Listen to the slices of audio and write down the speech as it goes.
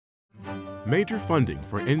Major funding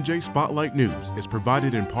for NJ Spotlight News is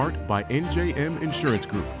provided in part by NJM Insurance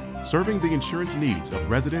Group, serving the insurance needs of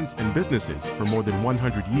residents and businesses for more than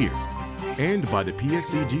 100 years, and by the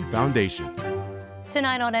PSCG Foundation.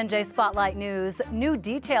 Tonight on NJ Spotlight News, new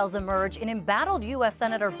details emerge in embattled U.S.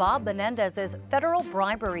 Senator Bob Menendez's federal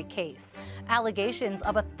bribery case. Allegations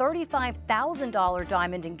of a $35,000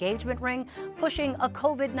 diamond engagement ring pushing a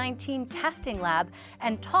COVID-19 testing lab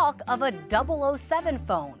and talk of a 007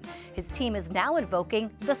 phone. His team is now invoking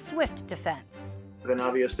the Swift defense. Then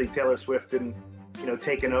obviously Taylor Swift didn't,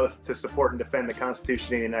 take an oath to support and defend the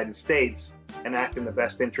Constitution of the United States and act in the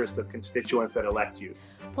best interest of constituents that elect you.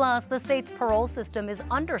 Plus, the state's parole system is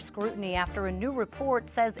under scrutiny after a new report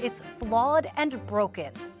says it's flawed and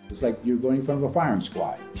broken. It's like you're going in front of a firing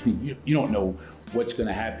squad. You don't know what's going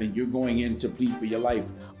to happen. You're going in to plead for your life.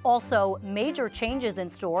 Also, major changes in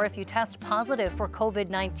store. If you test positive for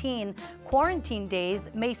COVID-19, quarantine days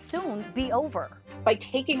may soon be over. By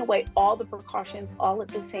taking away all the precautions all at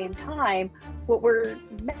the same time, what we're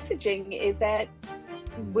messaging is that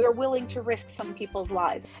we're willing to risk some people's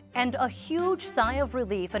lives. And a huge sigh of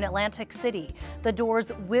relief in Atlantic City. The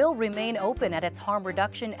doors will remain open at its harm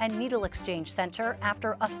reduction and needle exchange center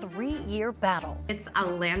after a 3-year battle. It's a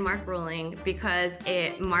landmark ruling because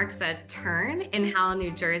it marks a turn in how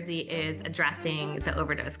New Jersey is addressing the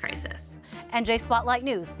overdose crisis. NJ Spotlight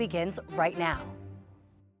News begins right now.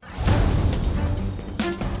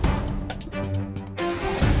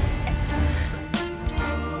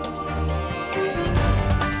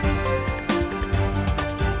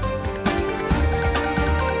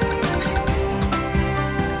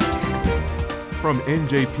 From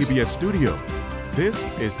NJPBS Studios, this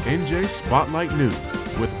is NJ Spotlight News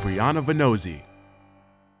with Brianna Venozzi.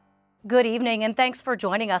 Good evening and thanks for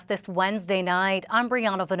joining us this Wednesday night. I'm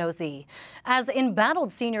Brianna Venozzi. As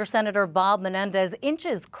embattled Senior Senator Bob Menendez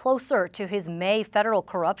inches closer to his May federal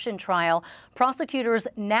corruption trial, prosecutors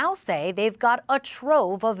now say they've got a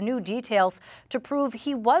trove of new details to prove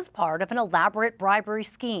he was part of an elaborate bribery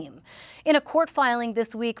scheme. In a court filing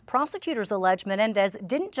this week, prosecutors allege Menendez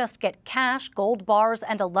didn't just get cash, gold bars,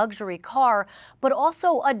 and a luxury car, but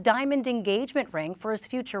also a diamond engagement ring for his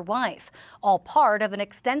future wife, all part of an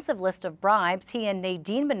extensive list of bribes he and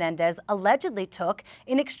Nadine Menendez allegedly took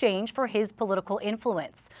in exchange for his political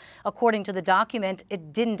influence. According to the document,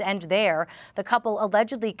 it didn't end there. The couple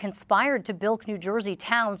allegedly conspired to bilk New Jersey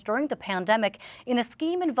towns during the pandemic in a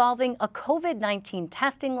scheme involving a COVID-19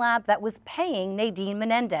 testing lab that was paying Nadine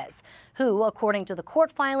Menendez, who, according to the court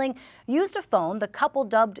filing, used a phone the couple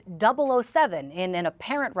dubbed 007 in an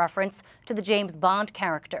apparent reference to the James Bond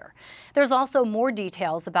character. There's also more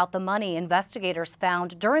details about the money investigators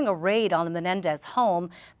found during a raid on the Menendez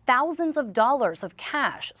home, thousands of dollars of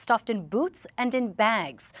cash stuffed in boots and in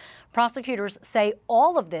bags. Prosecutors say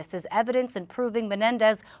all of this is evidence in proving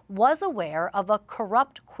Menendez was aware of a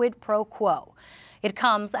corrupt quid pro quo. It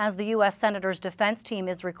comes as the U.S. Senator's defense team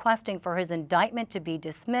is requesting for his indictment to be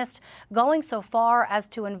dismissed, going so far as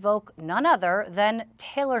to invoke none other than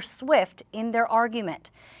Taylor Swift in their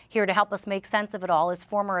argument. Here to help us make sense of it all is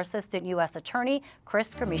former Assistant U.S. Attorney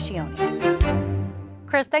Chris Commissione.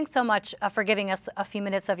 Chris, thanks so much for giving us a few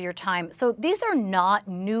minutes of your time. So these are not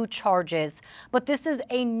new charges, but this is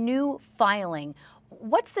a new filing.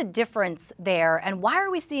 What's the difference there, and why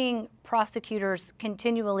are we seeing prosecutors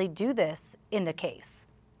continually do this in the case?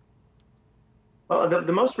 Well,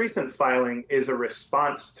 the most recent filing is a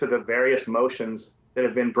response to the various motions that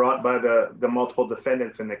have been brought by the multiple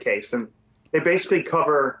defendants in the case. And they basically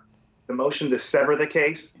cover the motion to sever the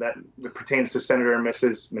case that pertains to Senator and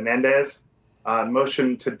Mrs. Menendez,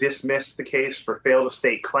 motion to dismiss the case for failed to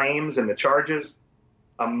state claims and the charges,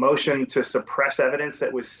 a motion to suppress evidence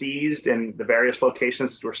that was seized in the various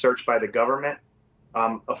locations that were searched by the government,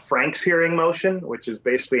 a Franks hearing motion, which is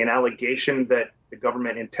basically an allegation that the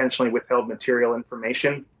government intentionally withheld material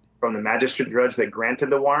information from the magistrate judge that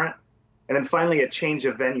granted the warrant, and then finally a change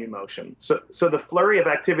of venue motion. So the flurry of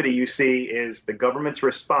activity you see is the government's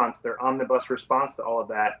response, their omnibus response to all of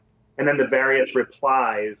that, and then the various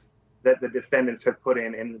replies that the defendants have put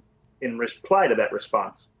in reply to that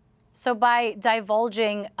response. So by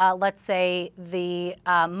divulging, let's say, the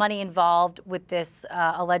money involved with this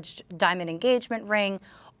alleged diamond engagement ring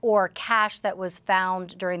or cash that was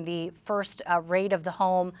found during the first raid of the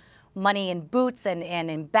home, money in boots and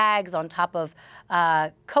in bags on top of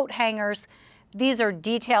coat hangers, these are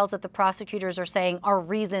details that the prosecutors are saying are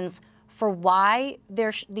reasons for why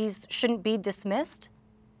these shouldn't be dismissed?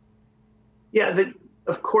 Yeah,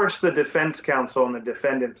 of course, the defense counsel and the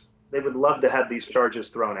defendants, they would love to have these charges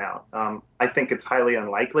thrown out. I think it's highly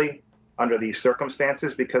unlikely under these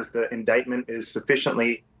circumstances because the indictment is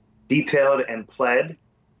sufficiently detailed and pled.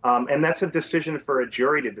 And that's a decision for a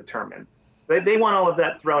jury to determine. They want all of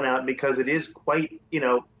that thrown out because it is quite,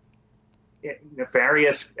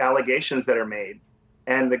 nefarious allegations that are made.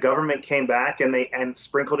 And the government came back and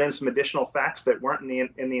sprinkled in some additional facts that weren't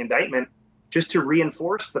in the indictment, just to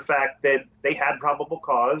reinforce the fact that they had probable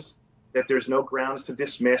cause, that there's no grounds to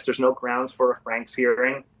dismiss, there's no grounds for a Franks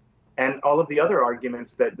hearing, and all of the other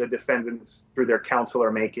arguments that the defendants through their counsel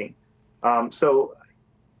are making. So,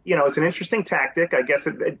 it's an interesting tactic. I guess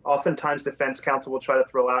oftentimes defense counsel will try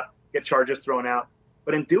to get charges thrown out.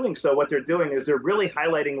 But in doing so, what they're doing is they're really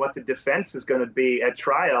highlighting what the defense is going to be at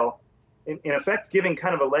trial, in effect giving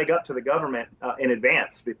kind of a leg up to the government in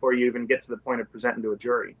advance before you even get to the point of presenting to a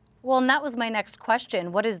jury. Well, and that was my next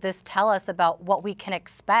question. What does this tell us about what we can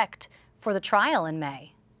expect for the trial in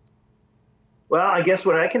May? Well, I guess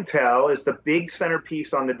what I can tell is the big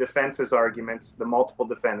centerpiece on the defense's arguments, the multiple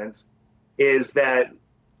defendants, is that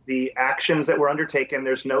the actions that were undertaken,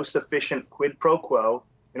 there's no sufficient quid pro quo.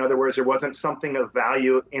 In other words, there wasn't something of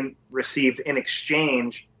value received in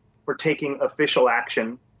exchange for taking official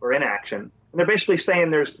action or inaction. And they're basically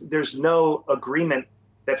saying there's no agreement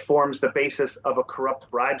that forms the basis of a corrupt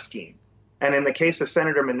bribe scheme. And in the case of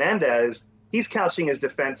Senator Menendez, he's couching his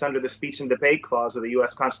defense under the speech and debate clause of the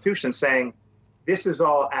U.S. Constitution, saying this is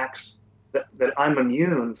all acts that I'm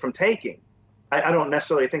immune from taking. I don't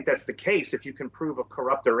necessarily think that's the case. If you can prove a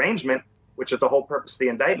corrupt arrangement, which is the whole purpose of the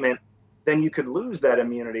indictment, then you could lose that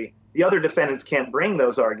immunity. The other defendants can't bring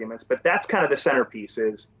those arguments, but that's kind of the centerpiece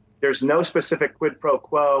is there's no specific quid pro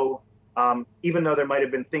quo. Even though there might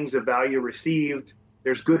have been things of value received,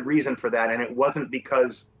 there's good reason for that. And it wasn't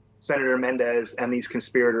because Senator Menendez and these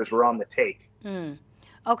conspirators were on the take.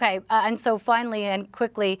 Okay, and so finally and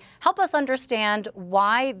quickly, help us understand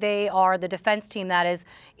why they are, the defense team that is,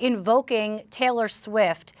 invoking Taylor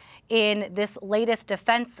Swift in this latest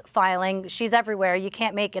defense filing. She's everywhere, you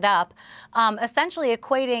can't make it up. Essentially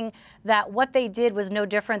equating that what they did was no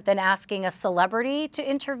different than asking a celebrity to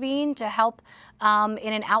intervene to help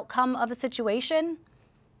in an outcome of a situation?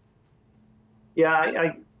 Yeah,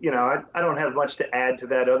 I don't have much to add to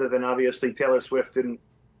that other than obviously Taylor Swift didn't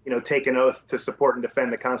take an oath to support and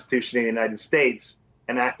defend the Constitution of the United States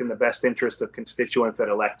and act in the best interest of constituents that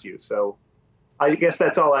elect you. So I guess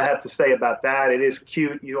that's all I have to say about that. It is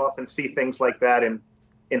cute. You often see things like that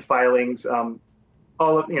in filings.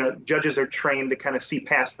 Judges are trained to kind of see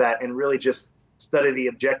past that and really just study the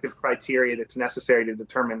objective criteria that's necessary to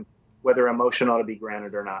determine whether a motion ought to be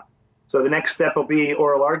granted or not. So the next step will be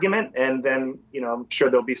oral argument, and then, I'm sure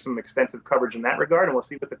there'll be some extensive coverage in that regard, and we'll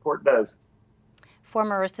see what the court does.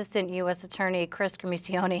 Former Assistant U.S. Attorney Chris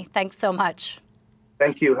Grimissione, thanks so much.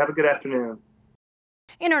 Thank you. Have a good afternoon.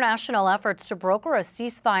 International efforts to broker a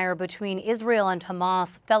ceasefire between Israel and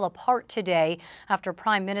Hamas fell apart today after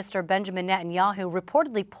Prime Minister Benjamin Netanyahu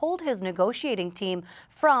reportedly pulled his negotiating team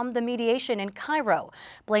from the mediation in Cairo,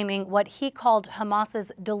 blaming what he called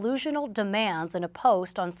Hamas's delusional demands in a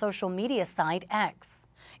post on social media site X.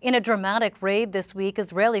 In a dramatic raid this week,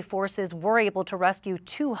 Israeli forces were able to rescue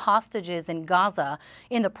 2 hostages in Gaza.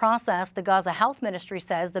 In the process, the Gaza Health Ministry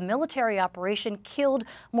says the military operation killed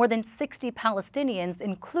more than 60 Palestinians,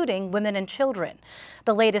 including women and children.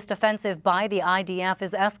 The latest offensive by the IDF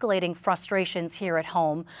is escalating frustrations here at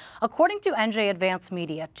home. According to NJ Advance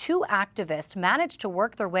Media, 2 activists managed to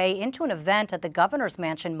work their way into an event at the governor's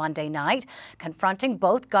mansion Monday night, confronting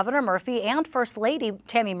both Governor Murphy and First Lady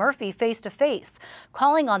Tammy Murphy face to face,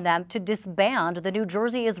 calling on them to disband the New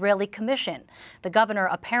Jersey Israeli Commission. The governor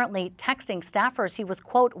apparently texting staffers he was,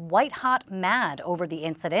 quote, white-hot mad over the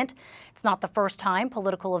incident. It's not the first time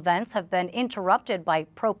political events have been interrupted by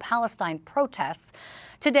pro-Palestine protests.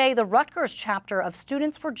 Today, the Rutgers chapter of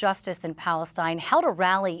Students for Justice in Palestine held a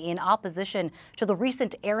rally in opposition to the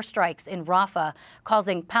recent airstrikes in Rafah,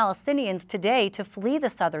 causing Palestinians today to flee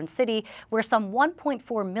the southern city, where some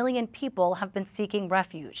 1.4 million people have been seeking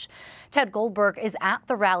refuge. Ted Goldberg is at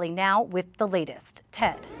the rally now with the latest.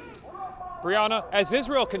 Ted. Brianna, as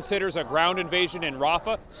Israel considers a ground invasion in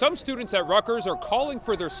Rafah, some students at Rutgers are calling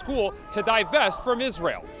for their school to divest from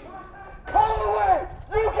Israel. Pull away!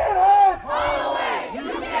 You can't hide! Pull away!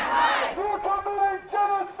 You can't hide! You're committing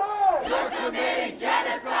genocide! You're committing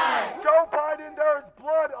genocide! Joe Biden, there is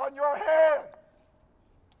blood on your hands!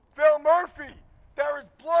 Phil Murphy, there is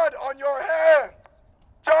blood on your hands!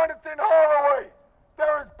 Jonathan Holloway,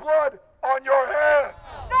 there is blood on your hands!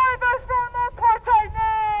 Divest from apartheid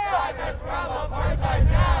now! Divest from apartheid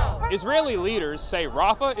now! Israeli leaders say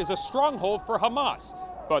Rafah is a stronghold for Hamas.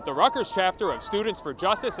 But the Rutgers chapter of Students for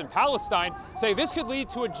Justice in Palestine say this could lead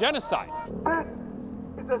to a genocide. This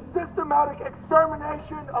is a systematic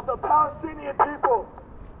extermination of the Palestinian people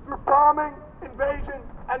through bombing, invasion,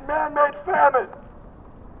 and man-made famine.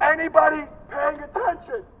 Anybody paying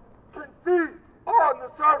attention can see on the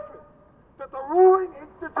surface that the ruling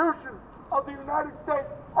institutions of the United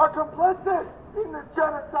States are complicit in this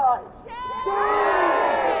genocide.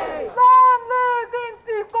 Shame! Long live the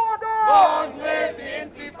Intifada! Long live the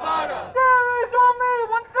Intifada! There is only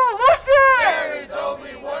one solution! There is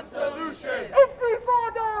only one solution!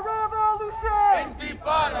 Intifada revolution!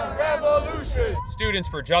 Intifada revolution! Students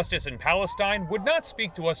for Justice in Palestine would not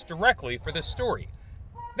speak to us directly for this story.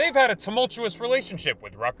 They've had a tumultuous relationship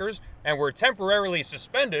with Rutgers and were temporarily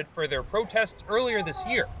suspended for their protests earlier this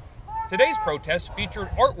year. Today's protest featured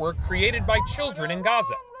artwork created by children in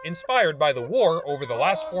Gaza, inspired by the war over the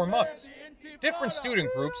last 4 months. Different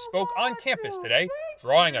student groups spoke on campus today,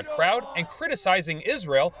 drawing a crowd and criticizing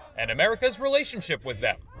Israel and America's relationship with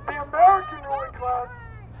them. The American ruling class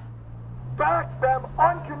backs them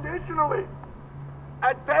unconditionally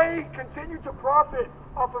as they continue to profit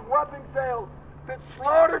off of weapon sales that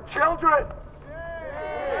slaughter children.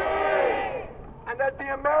 And as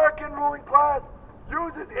the American ruling class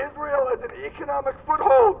uses Israel as an economic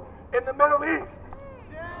foothold in the Middle East.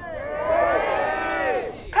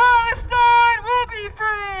 Palestine will be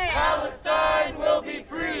free! Palestine will be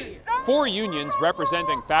free! 4 unions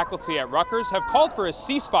representing faculty at Rutgers have called for a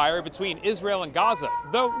ceasefire between Israel and Gaza,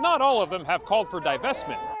 though not all of them have called for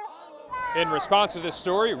divestment. In response to this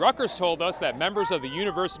story, Rutgers told us that members of the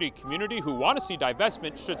university community who want to see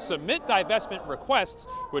divestment should submit divestment requests,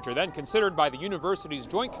 which are then considered by the university's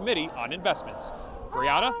Joint Committee on Investments.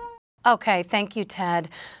 Brianna? Okay, thank you, Ted.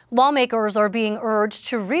 Lawmakers are being urged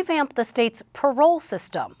to revamp the state's parole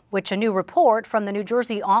system, which a new report from the New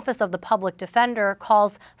Jersey Office of the Public Defender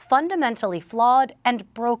calls fundamentally flawed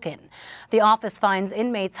and broken. The office finds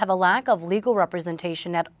inmates have a lack of legal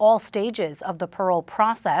representation at all stages of the parole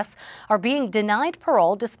process, are being denied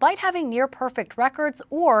parole despite having near-perfect records,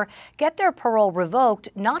 or get their parole revoked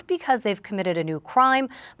not because they've committed a new crime,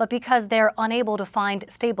 but because they're unable to find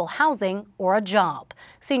stable housing or a job.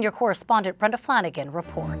 Senior correspondent Brenda Flanagan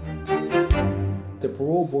reports. The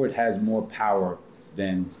parole board has more power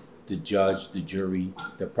than the judge, the jury,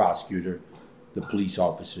 the prosecutor, the police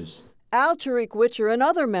officers. Al Tariq-Witcher and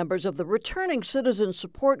other members of the Returning Citizen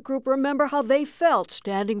Support Group remember how they felt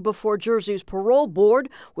standing before Jersey's parole board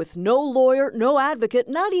with no lawyer, no advocate,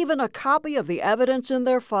 not even a copy of the evidence in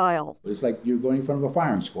their file. It's like you're going in front of a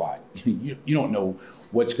firing squad. You don't know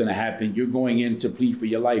what's going to happen. You're going in to plead for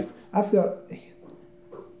your life.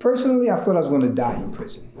 Personally, I thought I was going to die in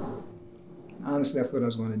prison. Honestly, I thought I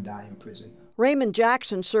was going to die in prison. Raymond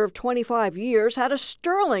Jackson served 25 years, had a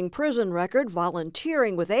sterling prison record,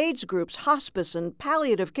 volunteering with AIDS groups, hospice, and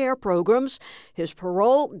palliative care programs. His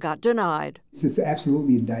parole got denied. It's just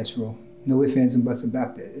absolutely a dice roll. No ifs, ands, and buts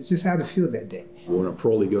about that. It's just how to feel that day. When a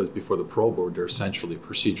parolee goes before the parole board, they're essentially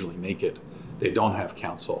procedurally naked. They don't have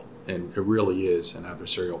counsel, and it really is an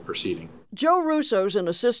adversarial proceeding. Joe Russo's an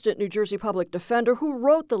assistant New Jersey public defender who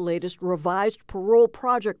wrote the latest revised parole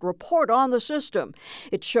project report on the system.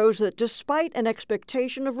 It shows that despite an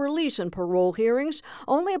expectation of release in parole hearings,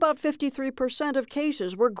 only about 53% of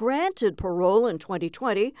cases were granted parole in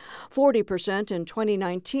 2020, 40% in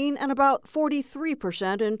 2019, and about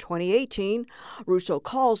 43% in 2018. Russo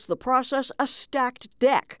calls the process a stacked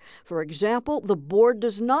deck. For example, the board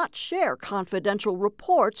does not share confidential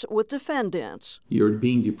reports with defendants. You're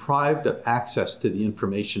being deprived of access to the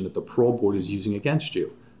information that the parole board is using against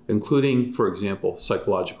you, including, for example,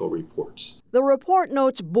 psychological reports. The report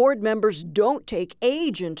notes board members don't take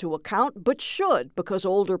age into account, but should, because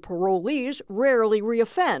older parolees rarely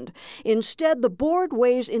reoffend. Instead, the board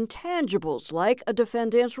weighs intangibles like a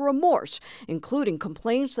defendant's remorse, including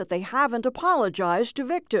complaints that they haven't apologized to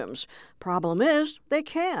victims. Problem is, they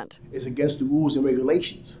can't. It's against the rules and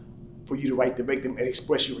regulations for you to write the victim and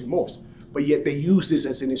express your remorse. But yet they use this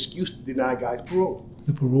as an excuse to deny guys parole.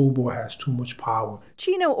 The parole board has too much power.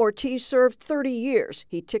 Chino Ortiz served 30 years.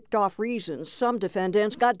 He ticked off reasons some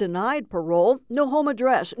defendants got denied parole: no home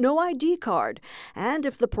address, no ID card. And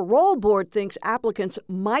if the parole board thinks applicants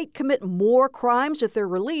might commit more crimes if they're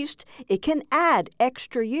released, it can add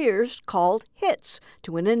extra years called hits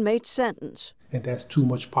to an inmate's sentence. And that's too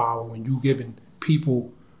much power when you're giving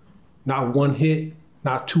people not one hit,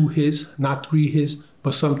 not 2 hits, not 3 hits,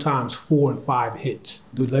 but sometimes 4 and 5 hits.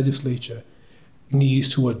 The legislature needs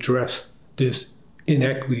to address this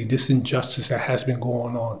inequity, this injustice that has been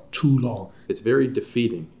going on too long. It's very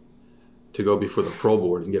defeating to go before the parole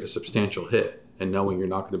board and get a substantial hit and knowing you're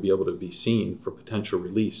not going to be able to be seen for potential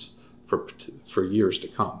release for years to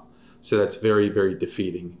come. So that's very, very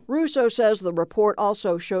defeating. Russo says the report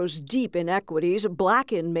also shows deep inequities.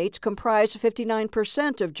 Black inmates comprise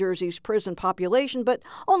 59% of Jersey's prison population, but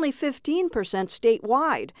only 15%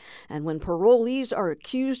 statewide. And when parolees are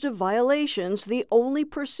accused of violations, the only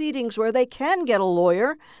proceedings where they can get a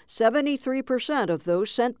lawyer, 73% of those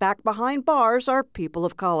sent back behind bars are people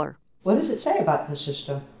of color. What does it say about the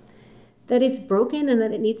system? That it's broken and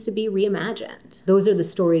that it needs to be reimagined. Those are the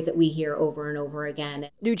stories that we hear over and over again.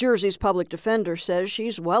 New Jersey's public defender says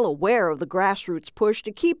she's well aware of the grassroots push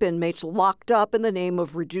to keep inmates locked up in the name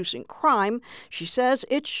of reducing crime. She says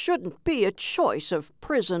it shouldn't be a choice of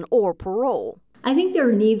prison or parole. I think there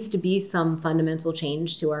needs to be some fundamental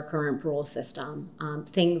change to our current parole system.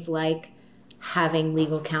 Things like having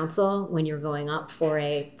legal counsel when you're going up for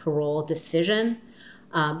a parole decision.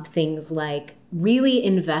 Things like really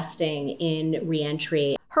investing in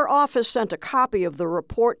reentry. Her office sent a copy of the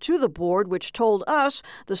report to the board, which told us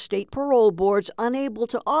the state parole board's unable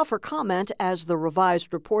to offer comment as the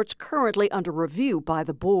revised report's currently under review by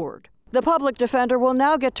the board. The public defender will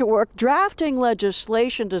now get to work drafting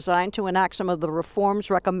legislation designed to enact some of the reforms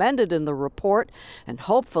recommended in the report and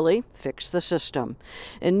hopefully fix the system.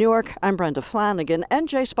 In Newark, I'm Brenda Flanagan,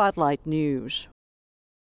 NJ Spotlight News.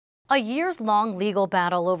 A years-long legal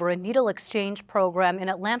battle over a needle exchange program in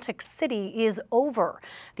Atlantic City is over.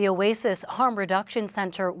 The Oasis Harm Reduction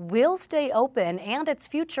Center will stay open, and its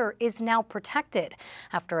future is now protected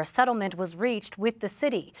after a settlement was reached with the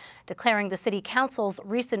city, declaring the city council's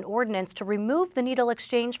recent ordinance to remove the needle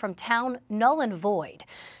exchange from town null and void.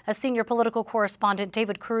 As senior political correspondent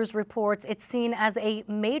David Cruz reports, it's seen as a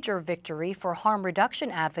major victory for harm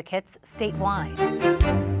reduction advocates statewide.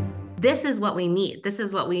 This is what we need. This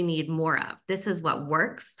is what we need more of. This is what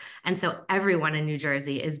works. And so everyone in New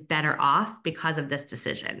Jersey is better off because of this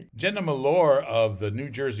decision. Jenna Malore of the New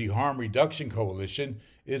Jersey Harm Reduction Coalition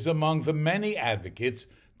is among the many advocates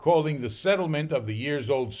calling the settlement of the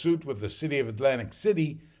years-old suit with the city of Atlantic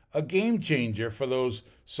City a game changer for those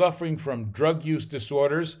suffering from drug use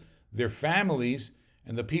disorders, their families,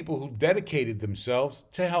 and the people who dedicated themselves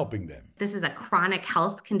to helping them. This is a chronic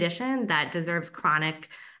health condition that deserves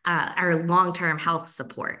our long-term health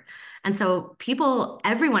support. And so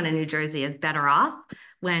everyone in New Jersey is better off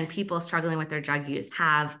when people struggling with their drug use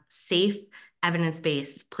have safe,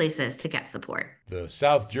 evidence-based places to get support. The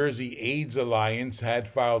South Jersey AIDS Alliance had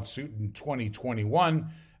filed suit in 2021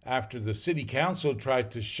 after the city council tried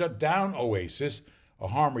to shut down Oasis, a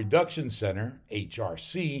harm reduction center,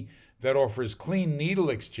 HRC, that offers clean needle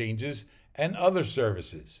exchanges and other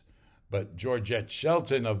services. But Georgette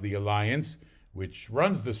Shelton of the Alliance, which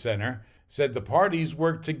runs the center, said the parties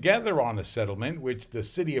worked together on a settlement which the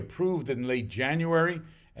city approved in late January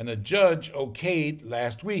and a judge okayed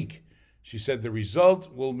last week. She said the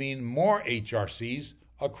result will mean more HRCs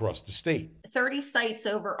across the state. 30 sites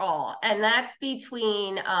overall, and that's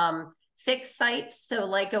between fixed sites, so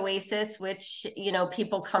like Oasis, which,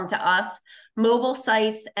 people come to us, mobile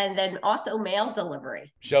sites, and then also mail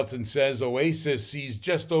delivery. Shelton says Oasis sees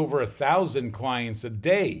just over 1,000 clients a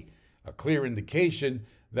day, a clear indication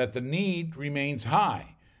that the need remains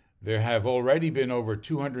high. There have already been over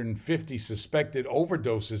 250 suspected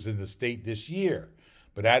overdoses in the state this year,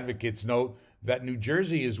 but advocates note that New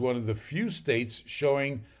Jersey is one of the few states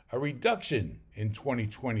showing a reduction in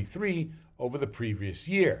 2023 over the previous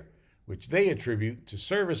year, which they attribute to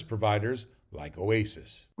service providers like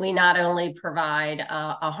Oasis. We not only provide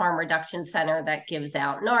a harm reduction center that gives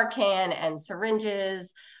out Narcan and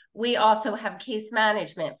syringes, we also have case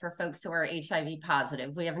management for folks who are HIV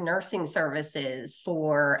positive. We have nursing services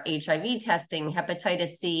for HIV testing,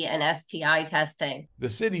 hepatitis C, and STI testing. The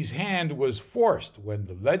city's hand was forced when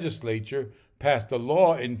the legislature passed a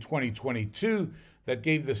law in 2022 that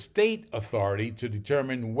gave the state authority to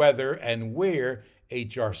determine whether and where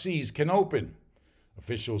HRCs can open.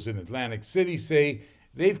 Officials in Atlantic City say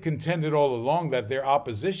they've contended all along that their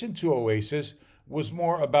opposition to Oasis was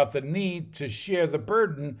more about the need to share the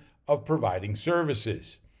burden of providing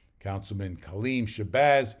services. Councilman Kaleem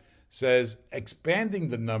Shabazz says expanding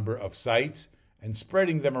the number of sites and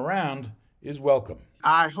spreading them around is welcome.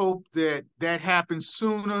 I hope that happens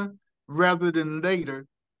sooner rather than later,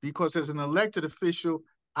 because as an elected official,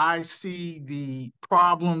 I see the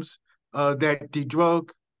problems that the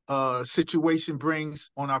drug situation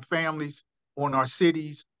brings on our families, on our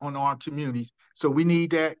cities, on our communities. So we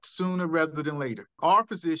need that sooner rather than later. Our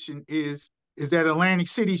position is that Atlantic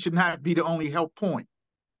City should not be the only help point,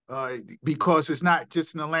 because it's not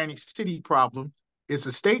just an Atlantic City problem, it's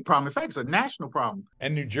a state problem. In fact, it's a national problem.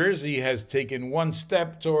 And New Jersey has taken one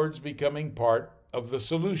step towards becoming part of the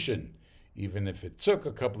solution, even if it took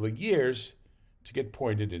a couple of years to get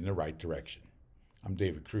pointed in the right direction. I'm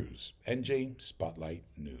David Cruz, NJ Spotlight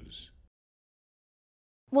News.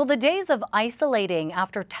 Well, the days of isolating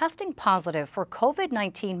after testing positive for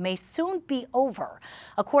COVID-19 may soon be over.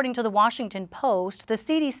 According to the Washington Post, the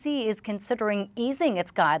CDC is considering easing its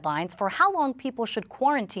guidelines for how long people should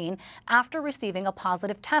quarantine after receiving a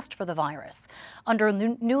positive test for the virus. Under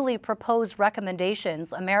newly proposed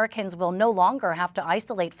recommendations, Americans will no longer have to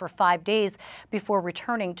isolate for 5 days before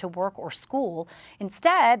returning to work or school.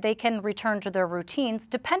 Instead, they can return to their routines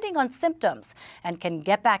depending on symptoms and can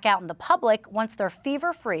get back out in the public once they're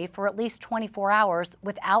fever-free for at least 24 hours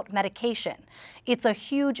without medication. It's a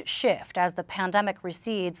huge shift as the pandemic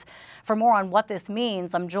recedes. For more on what this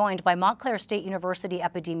means, I'm joined by Montclair State University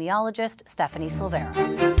epidemiologist Stephanie Silvera.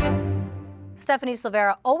 Stephanie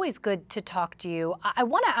Silvera, always good to talk to you. I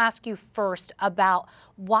want to ask you first about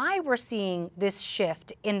why we're seeing this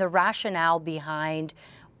shift in the rationale behind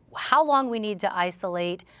how long we need to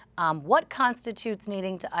isolate, what constitutes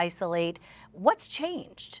needing to isolate, what's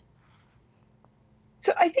changed?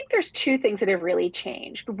 So I think there's two things that have really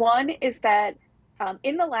changed. One is that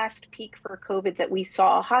in the last peak for COVID that we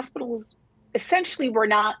saw, hospitals essentially were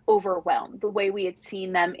not overwhelmed the way we had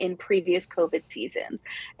seen them in previous COVID seasons.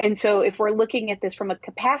 And so if we're looking at this from a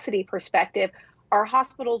capacity perspective, our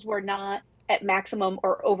hospitals were not at maximum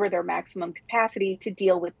or over their maximum capacity to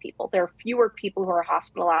deal with people. There are fewer people who are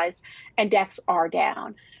hospitalized and deaths are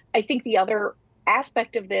down. I think the other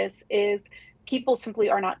aspect of this is people simply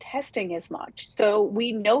are not testing as much. So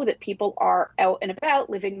we know that people are out and about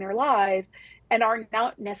living their lives and are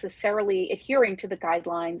not necessarily adhering to the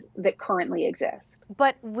guidelines that currently exist.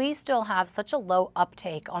 But we still have such a low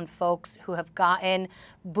uptake on folks who have gotten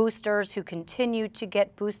boosters, who continue to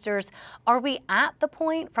get boosters. Are we at the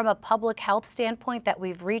point from a public health standpoint that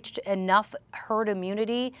we've reached enough herd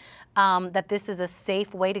immunity that this is a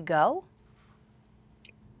safe way to go?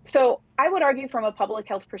 So I would argue from a public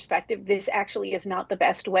health perspective, this actually is not the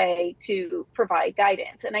best way to provide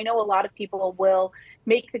guidance. And I know a lot of people will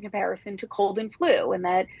make the comparison to cold and flu and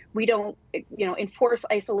that we don't, enforce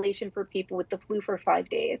isolation for people with the flu for 5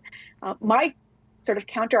 days. My sort of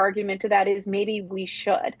counter argument to that is maybe we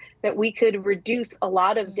should, that we could reduce a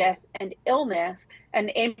lot of death and illness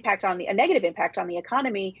and a negative impact on the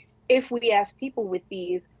economy if we ask people with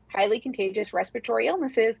these highly contagious respiratory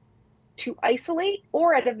illnesses to isolate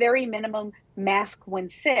or at a very minimum mask when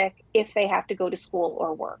sick if they have to go to school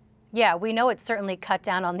or work. Yeah, we know it's certainly cut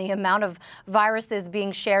down on the amount of viruses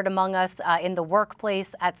being shared among us in the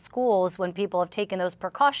workplace, at schools, when people have taken those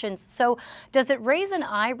precautions. So does it raise an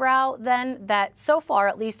eyebrow then that so far,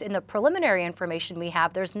 at least in the preliminary information we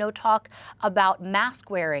have, there's no talk about mask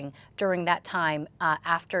wearing during that time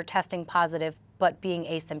after testing positive but being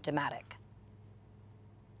asymptomatic?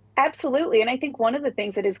 Absolutely. And I think one of the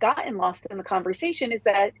things that has gotten lost in the conversation is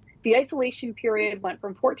that the isolation period went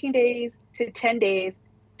from 14 days to 10 days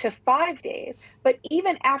to 5 days. But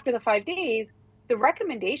even after the 5 days, the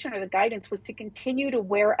recommendation or the guidance was to continue to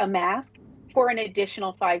wear a mask for an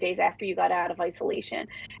additional 5 days after you got out of isolation.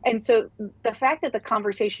 And so the fact that the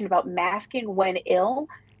conversation about masking when ill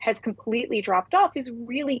has completely dropped off is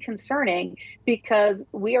really concerning because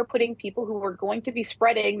we are putting people who are going to be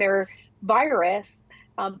spreading their virus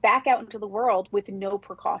back out into the world with no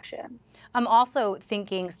precaution. I'm also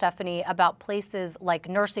thinking, Stephanie, about places like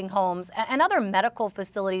nursing homes and other medical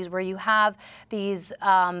facilities where you have these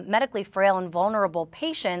medically frail and vulnerable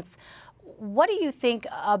patients. What do you think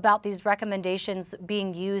about these recommendations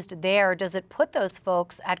being used there? Does it put those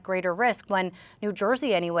folks at greater risk when New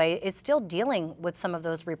Jersey, anyway, is still dealing with some of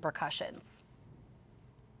those repercussions?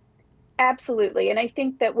 Absolutely. And I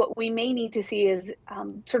think that what we may need to see is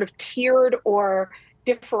sort of tiered or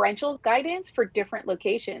differential guidance for different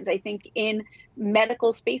locations. I think in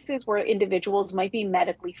medical spaces where individuals might be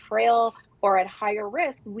medically frail or at higher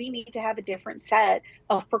risk, we need to have a different set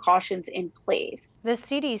of precautions in place. The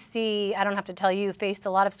CDC, I don't have to tell you, faced a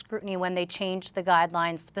lot of scrutiny when they changed the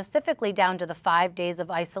guidelines, specifically down to the 5 days of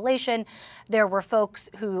isolation. There were folks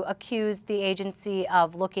who accused the agency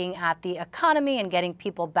of looking at the economy and getting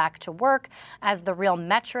people back to work as the real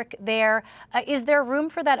metric there. Is there room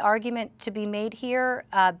for that argument to be made here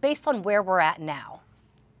based on where we're at now?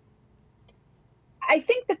 I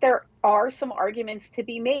think that there are some arguments to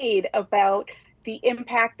be made about the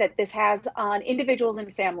impact that this has on individuals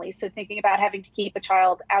and families. So thinking about having to keep a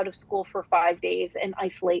child out of school for 5 days and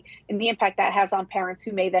isolate, and the impact that has on parents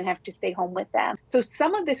who may then have to stay home with them. So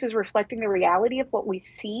some of this is reflecting the reality of what we've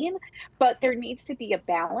seen, but there needs to be a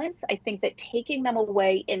balance. I think that taking them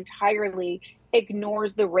away entirely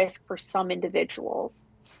ignores the risk for some individuals.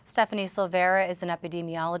 Stephanie Silvera is an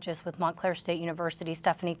epidemiologist with Montclair State University.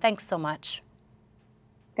 Stephanie, thanks so much.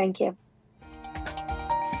 Thank you.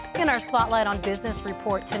 In our Spotlight on Business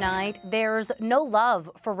report tonight, there's no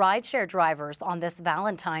love for rideshare drivers on this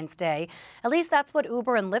Valentine's Day. At least that's what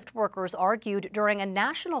Uber and Lyft workers argued during a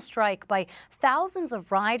national strike by thousands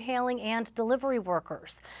of ride-hailing and delivery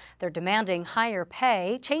workers. They're demanding higher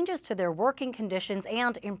pay, changes to their working conditions,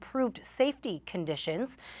 and improved safety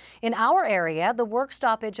conditions. In our area, the work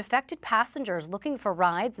stoppage affected passengers looking for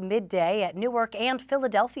rides midday at Newark and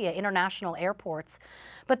Philadelphia international airports.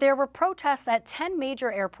 But there were protests at 10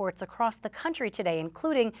 major airports across the country today,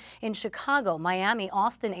 including in Chicago, Miami,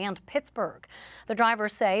 Austin, and Pittsburgh. The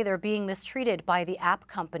drivers say they're being mistreated by the app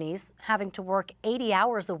companies, having to work 80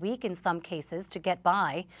 hours a week in some cases to get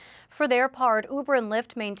by. For their part, Uber and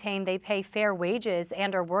Lyft maintain they pay fair wages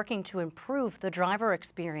and are working to improve the driver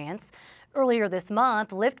experience. Earlier this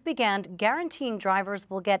month, Lyft began guaranteeing drivers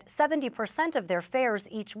will get 70% of their fares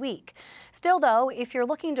each week. Still, though, if you're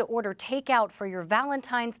looking to order takeout for your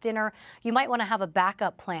Valentine's dinner, you might want to have a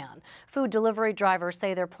backup plan. Food delivery drivers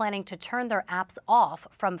say they're planning to turn their apps off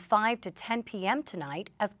from 5 to 10 p.m. tonight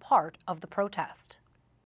as part of the protest.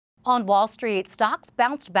 On Wall Street, stocks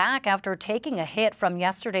bounced back after taking a hit from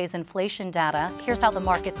yesterday's inflation data. Here's how the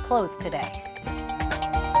markets closed today.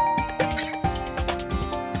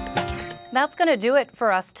 That's going to do it for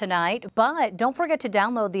us tonight, but don't forget to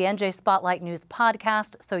download the NJ Spotlight News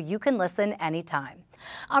podcast so you can listen anytime.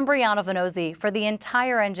 I'm Brianna Venozzi for the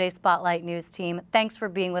entire NJ Spotlight News team. Thanks for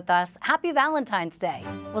being with us. Happy Valentine's Day.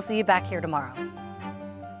 We'll see you back here tomorrow.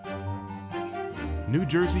 New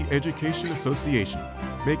Jersey Education Association,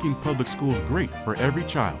 making public schools great for every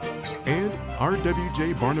child. And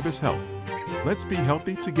RWJ Barnabas Health. Let's be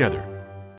healthy together.